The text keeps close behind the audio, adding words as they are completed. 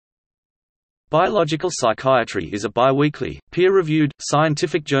Biological Psychiatry is a bi-weekly, peer-reviewed,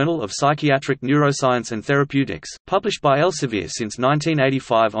 scientific journal of psychiatric neuroscience and therapeutics, published by Elsevier since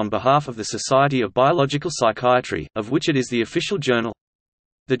 1985 on behalf of the Society of Biological Psychiatry, of which it is the official journal.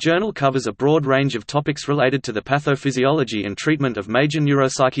 The journal covers a broad range of topics related to the pathophysiology and treatment of major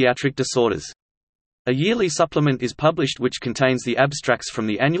neuropsychiatric disorders. A yearly supplement is published which contains the abstracts from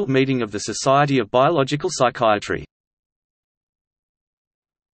the annual meeting of the Society of Biological Psychiatry.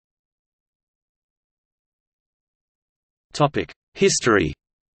 History.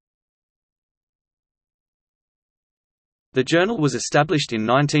 The journal was established in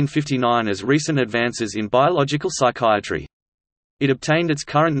 1959 as Recent Advances in Biological Psychiatry. It obtained its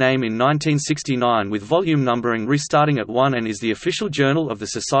current name in 1969 with volume numbering restarting at 1 and is the official journal of the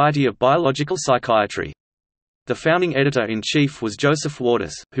Society of Biological Psychiatry. The founding editor-in-chief was Joseph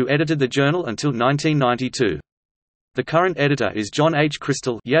Waters, who edited the journal until 1992. The current editor is John H.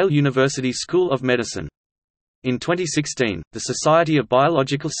 Crystal, Yale University School of Medicine. In 2016, the Society of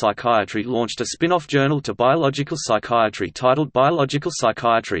Biological Psychiatry launched a spin-off journal to biological psychiatry titled Biological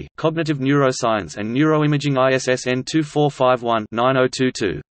Psychiatry, Cognitive Neuroscience and Neuroimaging ISSN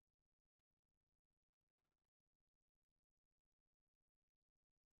 2451-9022.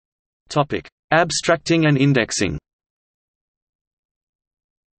 Abstracting and indexing.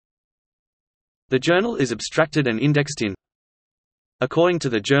 The journal is abstracted and indexed in. According to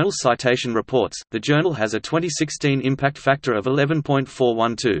the journal's citation reports, the journal has a 2016 impact factor of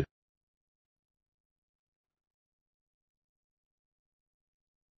 11.412.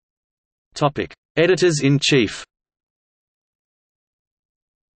 Topic: Editors-in-chief.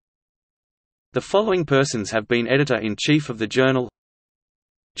 The following persons have been editor-in-chief of the journal: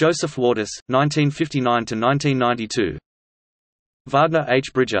 Joseph Waters, 1959 to 1992; Wagner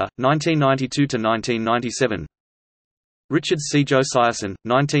H. Bridger, 1992 to 1997; Richard C. Josiason,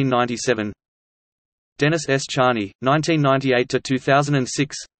 1997; Dennis S. Charney, 1998 to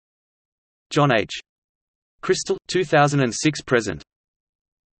 2006; John H. Crystal, 2006 present.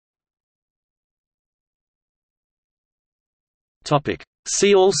 Topic: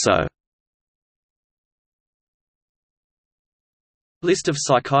 See also. List of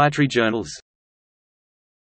psychiatry journals.